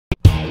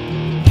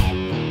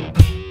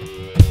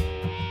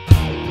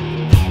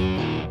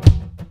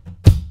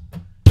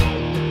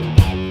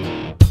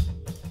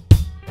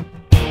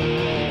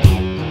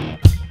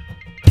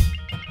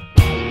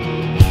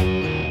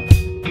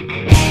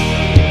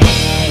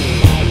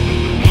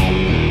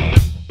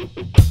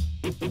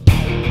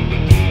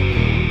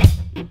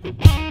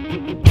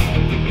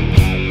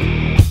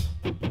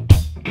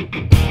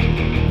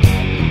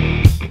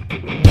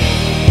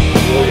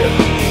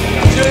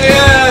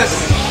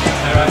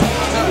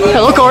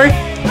Hello, Kori.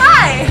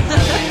 Hi!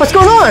 What's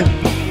going on?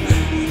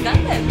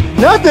 Nothing.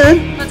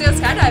 Nothing. Let's go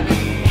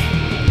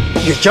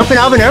skydiving. You're jumping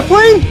out of an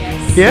airplane?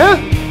 Yes. Yeah?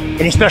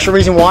 Any special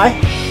reason why?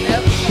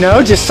 Nope.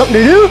 No, just something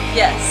to do?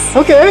 Yes.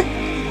 Okay.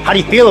 How do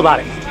you feel about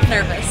it?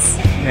 Nervous.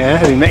 Yeah,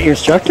 have you met your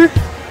instructor?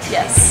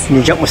 Yes. And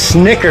you jump with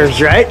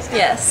Snickers, right?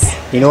 Yes.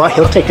 You know what?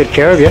 He'll take good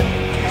care of you.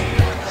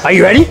 Are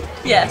you ready?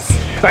 Yes.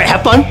 All right,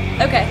 have fun.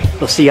 Okay.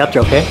 We'll see you up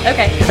there, okay?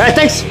 Okay. All right,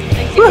 thanks.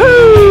 Thank you.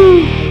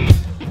 Woohoo!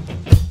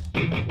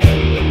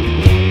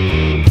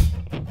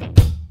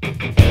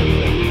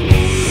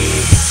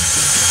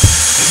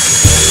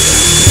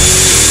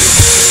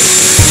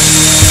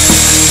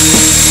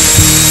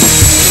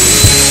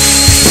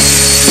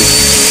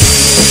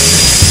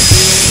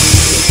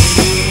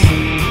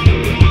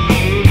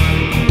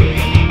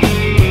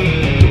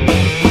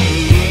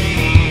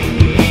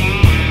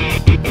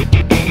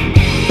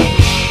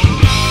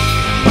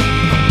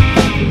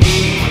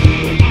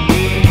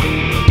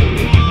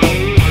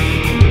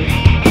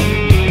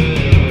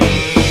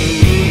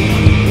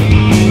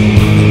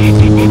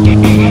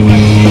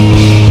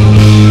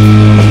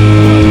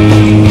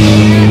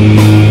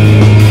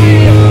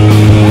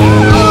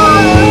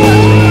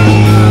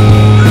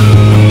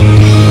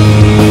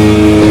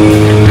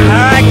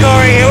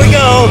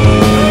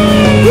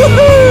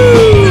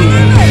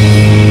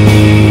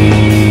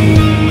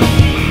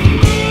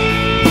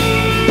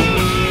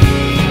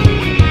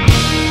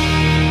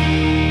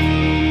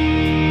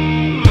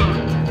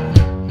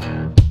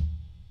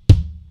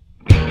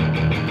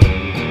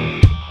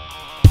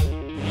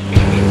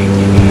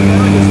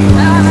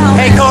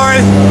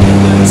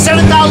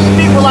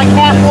 Like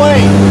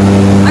halfway.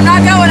 I'm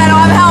not going, I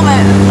don't have a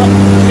helmet.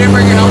 You didn't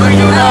bring your helmet?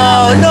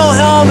 No, no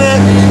helmet.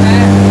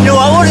 You know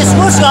what, we'll just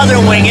go out there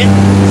and wing it.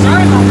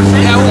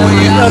 Yeah, we'll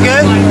wing it.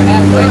 Okay?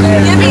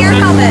 Give me your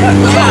helmet.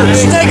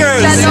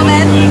 Snickers.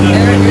 Gentlemen.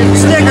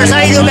 Snickers,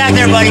 how you doing back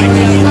there, buddy?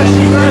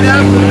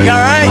 You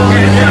alright?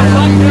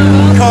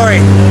 Kori,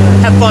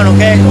 have fun,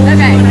 okay?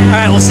 Okay.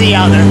 Alright, we'll see you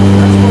out there.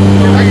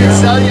 I can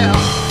sell you.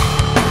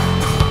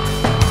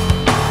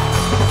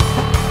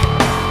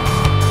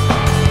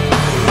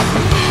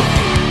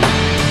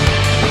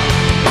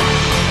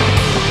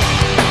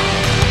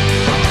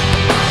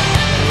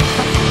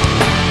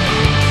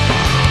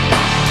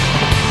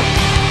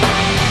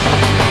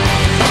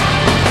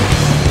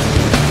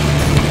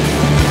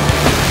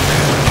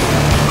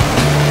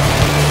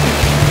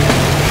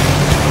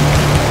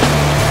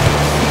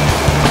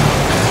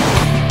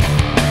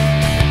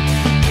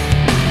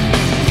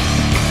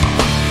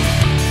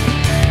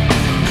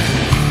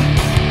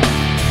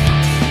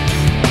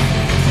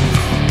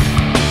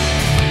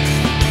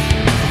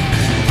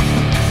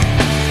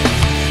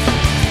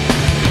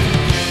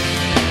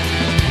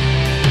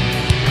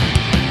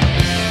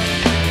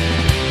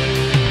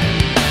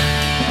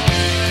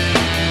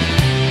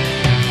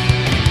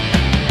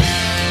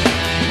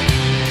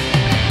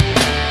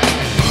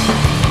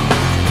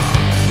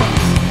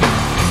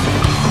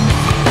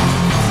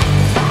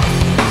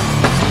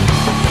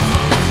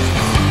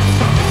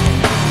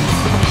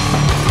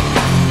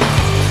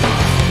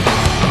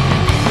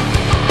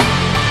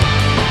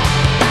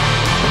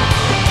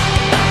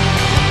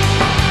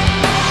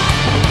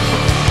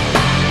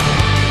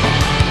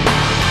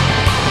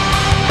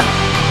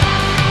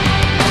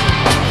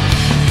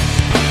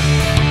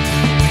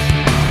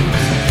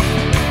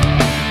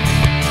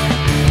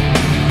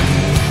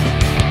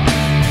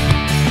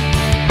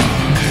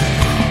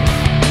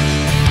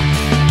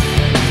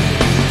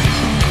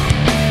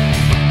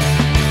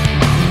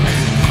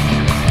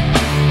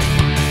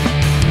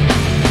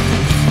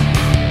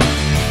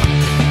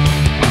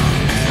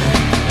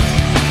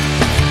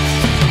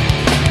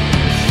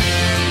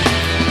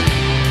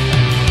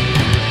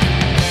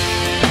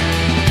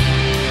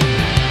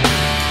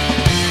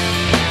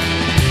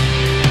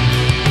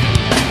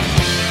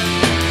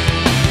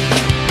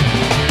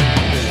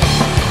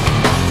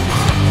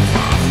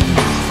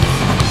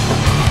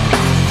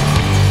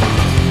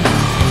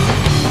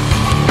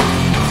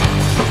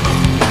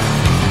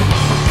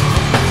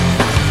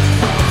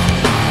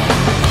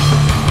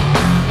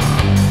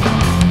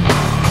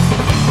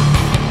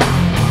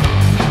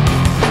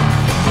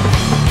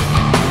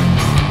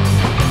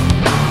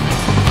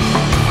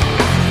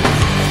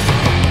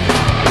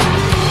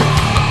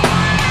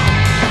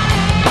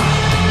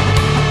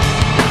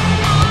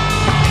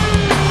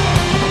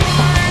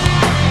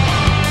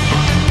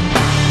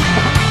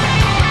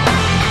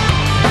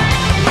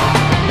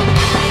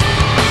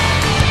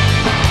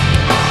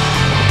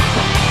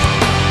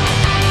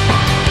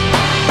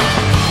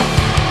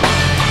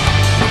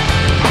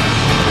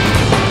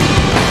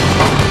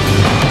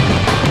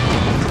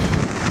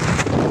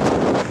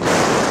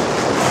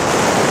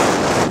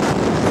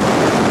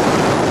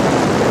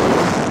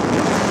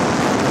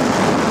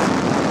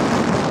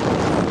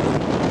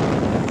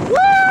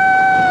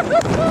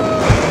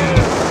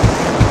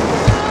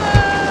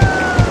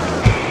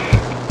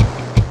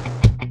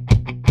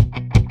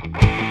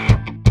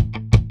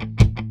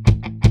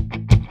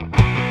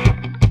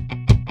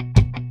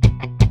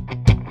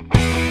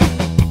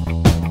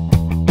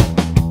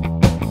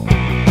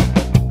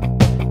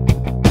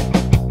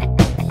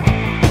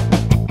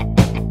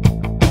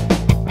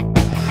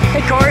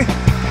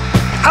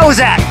 was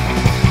that?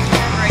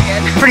 Very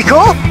good. Pretty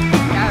cool?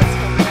 Yeah, it's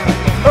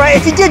cool. All right,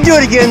 if you did do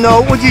it again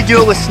though, would you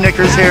do it with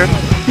Snickers here?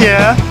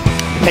 Yeah.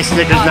 Hey,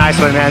 Snickers, nice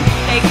one, man.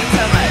 Thank you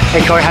so much. Hey,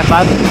 Kori, high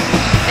five.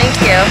 Thank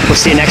you. We'll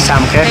see you next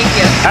time, okay? Thank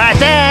you. All right,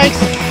 thanks.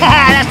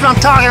 That's what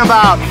I'm talking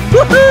about.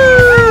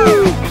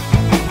 Woohoo!